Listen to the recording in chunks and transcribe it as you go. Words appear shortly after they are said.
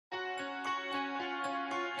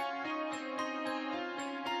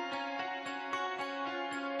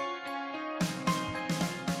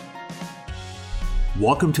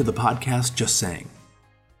Welcome to the podcast, Just Saying.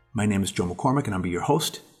 My name is Joe McCormick and I'll be your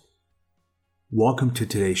host. Welcome to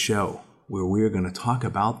today's show, where we are going to talk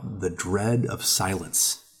about the dread of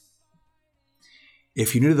silence.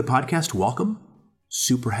 If you're new to the podcast, welcome.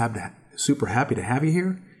 Super happy to have you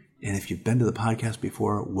here. And if you've been to the podcast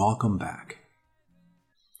before, welcome back.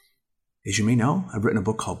 As you may know, I've written a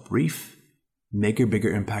book called Brief, Make Your Bigger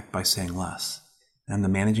Impact by Saying Less. And I'm the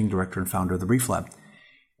managing director and founder of the Brief Lab,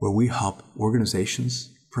 where we help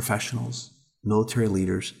organizations, professionals, military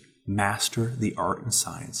leaders master the art and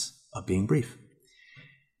science of being brief.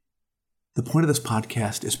 The point of this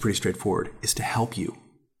podcast is pretty straightforward, is to help you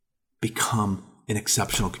become an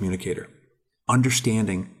exceptional communicator,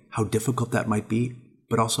 understanding how difficult that might be,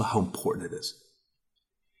 but also how important it is.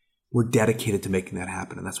 We're dedicated to making that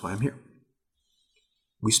happen, and that's why I'm here.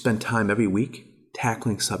 We spend time every week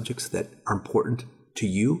tackling subjects that are important to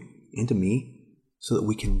you and to me so that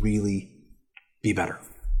we can really be better.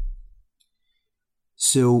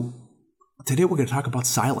 So today we're going to talk about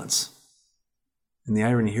silence. And the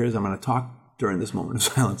irony here is I'm going to talk during this moment of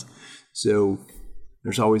silence. So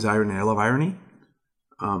there's always irony. I love irony.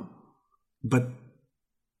 But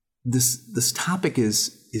this topic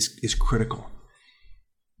is critical.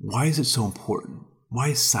 Why is it so important? Why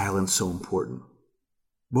is silence so important?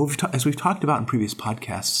 Well, as we've talked about in previous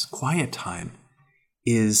podcasts, quiet time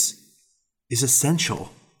is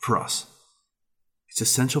essential for us. It's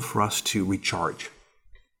essential for us to recharge.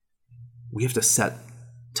 We have to set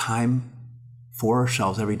time for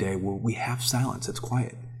ourselves every day where we have silence. It's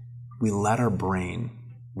quiet. We let our brain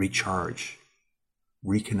recharge,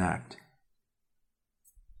 reconnect.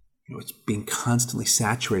 It's being constantly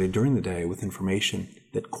saturated during the day with information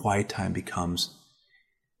that quiet time becomes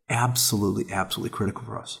absolutely critical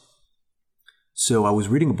for us. So I was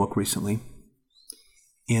reading a book recently,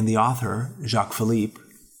 and the author, Jacques Philippe,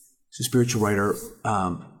 who's a spiritual writer,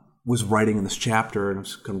 was writing in this chapter, and I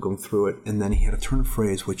was kind of going through it, and then he had a turn of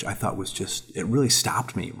phrase which I thought was it really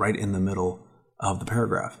stopped me right in the middle of the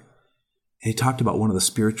paragraph. And he talked about one of the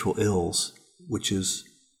spiritual ills, which is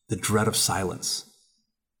the dread of silence.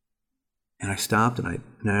 And I stopped and I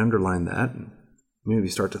underlined that, and maybe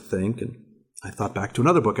start to think, and I thought back to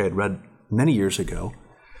another book I had read many years ago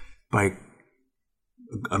by an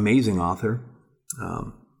amazing author,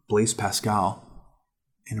 Blaise Pascal,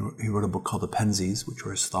 and he wrote a book called The Pensies, which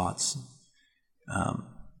were his thoughts. And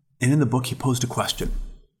in the book, he posed a question.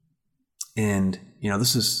 And,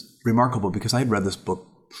 this is remarkable because I had read this book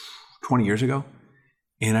 20 years ago,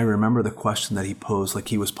 and I remember the question that he posed, like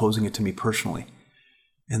he was posing it to me personally.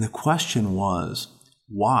 And the question was,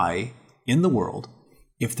 why in the world,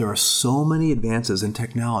 if there are so many advances in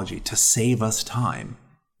technology to save us time,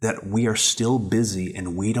 that we are still busy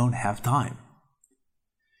and we don't have time?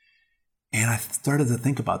 And I started to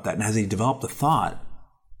think about that. And as he developed the thought,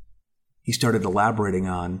 he started elaborating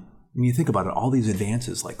on, you think about it, all these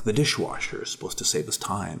advances, like the dishwasher is supposed to save us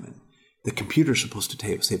time, and the computer is supposed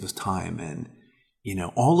to save us time, and,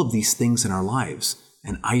 all of these things in our lives,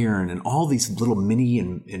 and iron, and all these little mini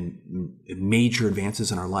and major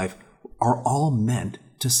advances in our life are all meant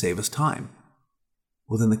to save us time.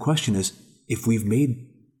 Well, then the question is, if we've made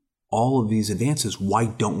all of these advances, why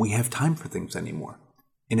don't we have time for things anymore?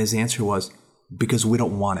 And his answer was, because we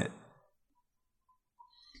don't want it.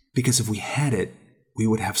 Because if we had it, we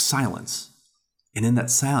would have silence. And in that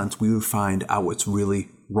silence, we would find out what's really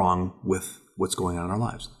wrong with what's going on in our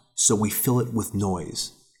lives. So we fill it with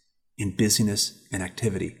noise and busyness and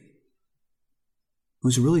activity. It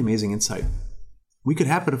was a really amazing insight. We could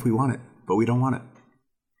have it if we want it, but we don't want it.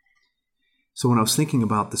 So when I was thinking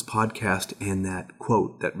about this podcast and that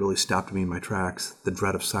quote that really stopped me in my tracks, the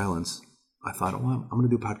dread of silence, I thought, I'm going to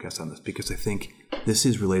do a podcast on this because I think this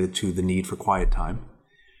is related to the need for quiet time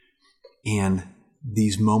and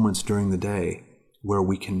these moments during the day where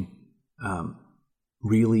we can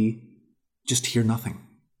really just hear nothing.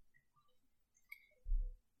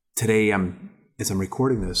 Today, as I'm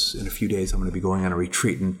recording this, in a few days, I'm going to be going on a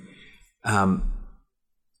retreat. And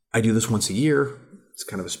I do this once a year. It's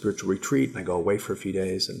kind of a spiritual retreat, and I go away for a few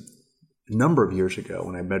days. And a number of years ago,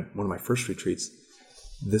 when I met one of my first retreats,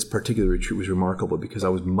 this particular retreat was remarkable because I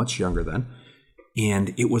was much younger then,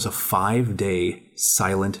 and it was a 5-day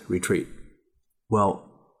silent retreat. Well,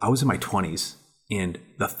 I was in my 20s, and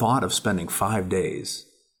the thought of spending 5 days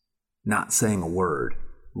not saying a word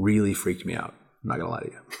really freaked me out. I'm not going to lie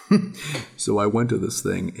to you. So I went to this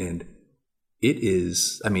thing, and it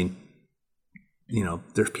is,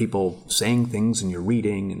 there's people saying things and you're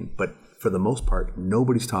reading, but for the most part,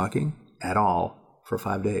 nobody's talking at all for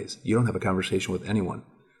 5 days. You don't have a conversation with anyone,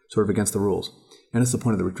 sort of against the rules. And it's the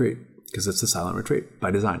point of the retreat, because it's a silent retreat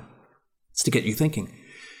by design. It's to get you thinking.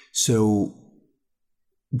 So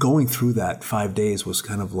going through that 5 days was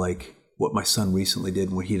kind of like what my son recently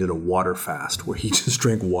did when he did a water fast, where he just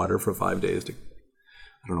drank water for 5 days.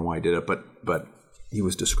 I don't know why he did it, but he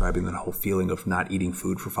was describing that whole feeling of not eating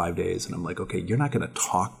food for 5 days. And I'm like, okay, you're not going to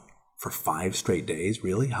talk for 5 straight days,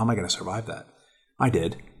 really? How am I going to survive that? I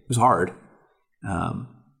did. It was hard. And,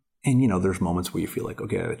 there's moments where you feel like,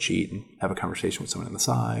 okay, I got to cheat and have a conversation with someone on the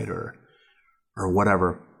side or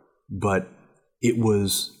whatever. But it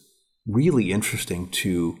was really interesting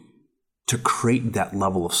to create that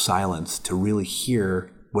level of silence, to really hear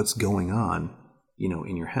what's going on,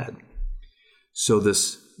 in your head. So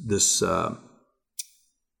this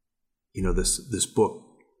book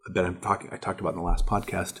that I talked about in the last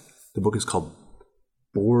podcast, the book is called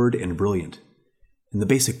Bored and Brilliant. And the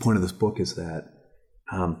basic point of this book is that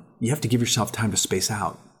you have to give yourself time to space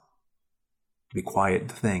out, to be quiet,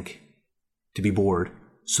 to think, to be bored,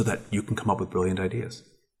 so that you can come up with brilliant ideas.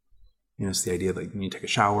 It's the idea that when you take a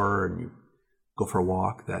shower and you go for a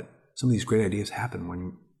walk, that some of these great ideas happen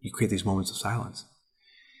when you create these moments of silence.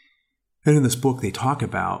 And in this book, they talk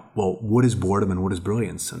about, well, what is boredom and what is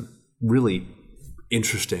brilliance? And really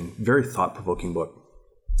interesting, very thought-provoking book.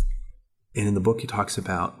 And in the book, he talks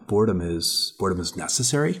about boredom is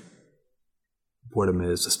necessary. Boredom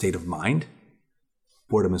is a state of mind.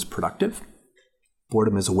 Boredom is productive.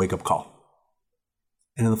 Boredom is a wake-up call.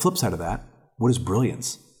 And on the flip side of that, what is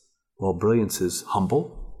brilliance? Well, brilliance is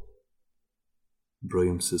humble.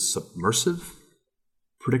 Brilliance is submersive,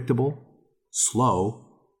 predictable, slow,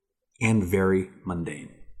 and very mundane.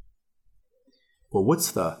 Well,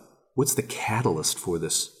 what's the catalyst for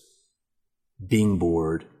this being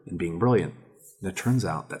bored and being brilliant? And it turns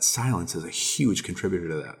out that silence is a huge contributor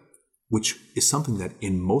to that, which is something that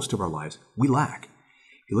in most of our lives we lack.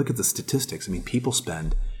 If you look at the statistics, people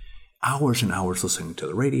spend hours and hours listening to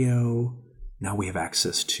the radio. Now we have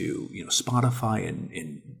access to Spotify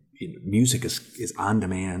and music is on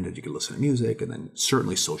demand, and you can listen to music, and then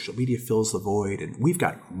certainly social media fills the void, and we've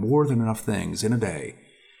got more than enough things in a day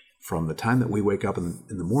from the time that we wake up in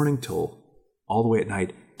the morning till all the way at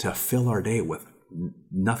night to fill our day with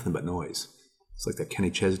nothing but noise. It's like that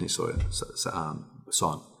Kenny Chesney song.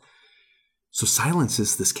 So silence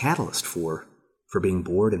is this catalyst for being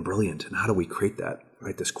bored and brilliant. And how do we create that,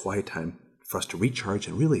 right? This quiet time for us to recharge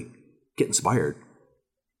and really get inspired.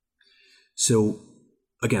 So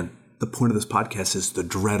again, the point of this podcast is the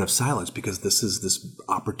dread of silence, because this is this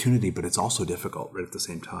opportunity, but it's also difficult right at the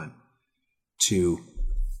same time to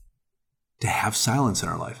have silence in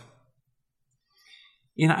our life.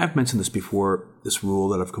 I've mentioned this before, this rule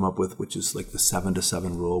that I've come up with, which is like the 7 to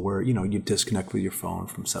 7 rule, where, you disconnect with your phone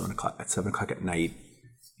from 7 o'clock at night,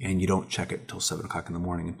 and you don't check it until 7 o'clock in the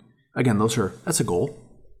morning. And again, that's a goal,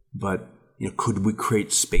 but, could we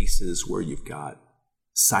create spaces where you've got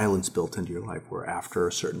silence built into your life, where after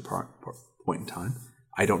a certain point in time,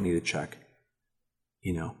 I don't need to check,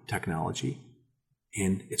 technology,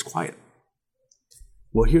 and it's quiet.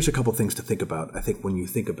 Well, here's a couple things to think about, I think, when you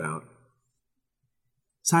think about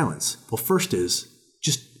silence. Well, first is,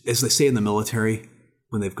 just as they say in the military,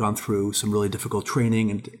 when they've gone through some really difficult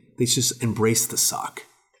training, and they just embrace the suck.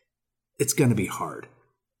 It's going to be hard.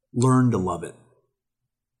 Learn to love it.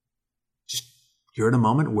 Just, you're in a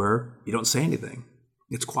moment where you don't say anything.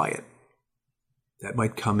 It's quiet. That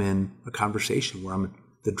might come in a conversation where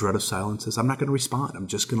the dread of silence is, I'm not going to respond. I'm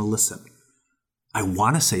just going to listen. I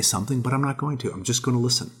want to say something, but I'm not going to. I'm just going to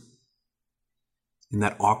listen. In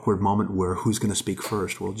that awkward moment where who's going to speak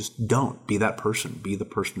first? Well, just don't. Be that person. Be the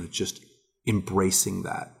person that's just embracing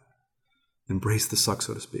that. Embrace the suck,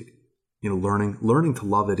 so to speak. Learning to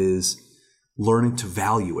love it is learning to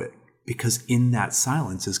value it, because in that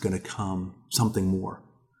silence is going to come something more.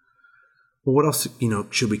 Well, what else,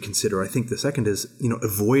 should we consider? I think the second is,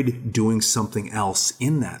 avoid doing something else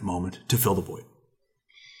in that moment to fill the void.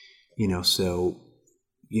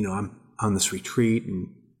 I'm on this retreat and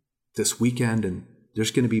this weekend, and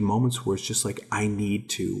there's going to be moments where it's just like, I need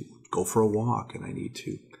to go for a walk, and I need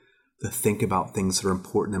to think about things that are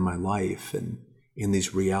important in my life and in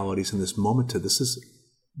these realities, in this moment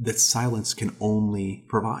that silence can only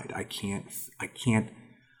provide. I can't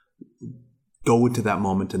go into that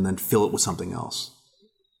moment and then fill it with something else.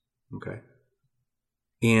 Okay.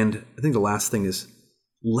 And I think the last thing is,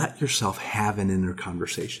 let yourself have an inner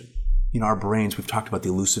conversation. Our brains, we've talked about the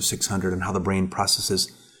elusive 600 and how the brain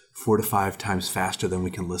processes 4 to 5 times faster than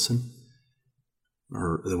we can listen,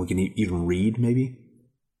 or than we can even read, maybe.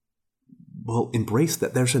 Well, embrace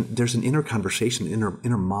that. There's an inner conversation,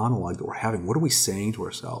 inner monologue that we're having. What are we saying to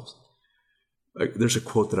ourselves? There's a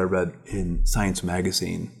quote that I read in Science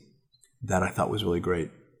magazine that I thought was really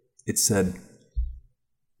great. It said,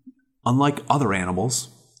 unlike other animals,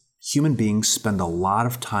 human beings spend a lot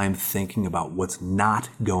of time thinking about what's not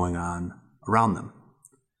going on around them,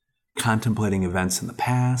 contemplating events in the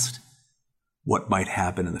past, what might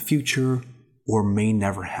happen in the future, or may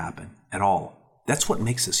never happen at all. That's what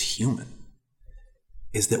makes us human,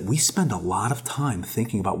 is that we spend a lot of time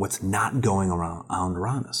thinking about what's not going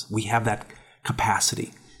around us. We have that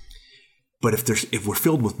capacity. But if we're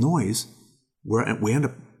filled with noise, we end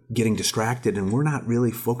up getting distracted, and we're not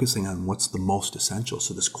really focusing on what's the most essential.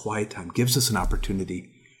 So this quiet time gives us an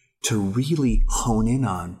opportunity to really hone in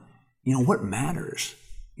on, what matters.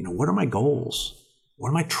 What are my goals? What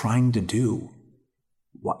am I trying to do?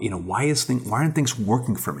 Why aren't things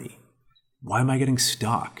working for me? Why am I getting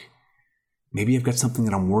stuck? Maybe I've got something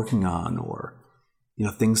that I'm working on, or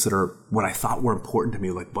things that are what I thought were important to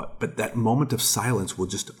me. But that moment of silence will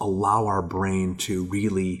just allow our brain to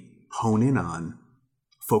really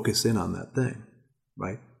focus in on that thing,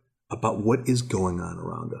 right? About what is going on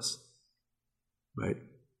around us, right?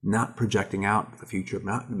 Not projecting out the future,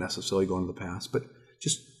 not necessarily going to the past, but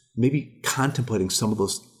just maybe contemplating some of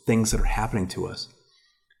those things that are happening to us.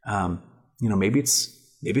 Maybe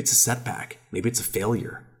it's a setback, maybe it's a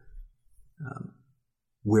failure,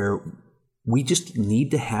 where we just need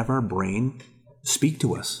to have our brain speak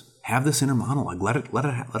to us, have this inner monologue, let it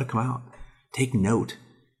come out, take note,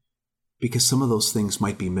 because some of those things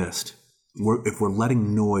might be missed. If we're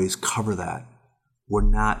letting noise cover that, we're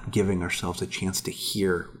not giving ourselves a chance to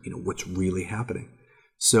hear, what's really happening.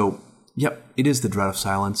 So, yep, it is the dread of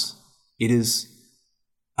silence. It is,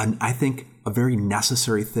 I think, a very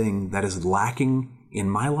necessary thing that is lacking in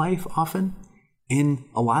my life often, in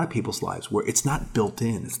a lot of people's lives, where it's not built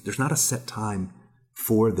in. There's not a set time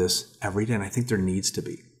for this every day, and I think there needs to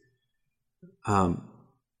be.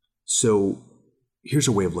 So here's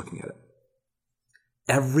a way of looking at it.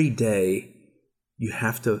 Every day you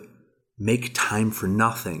have to make time for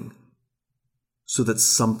nothing so that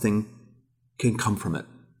something can come from it.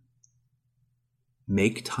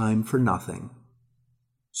 Make time for nothing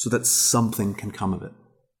so that something can come of it.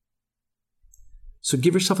 So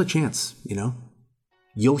give yourself a chance,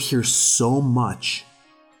 You'll hear so much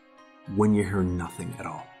when you hear nothing at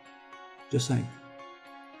all. Just saying.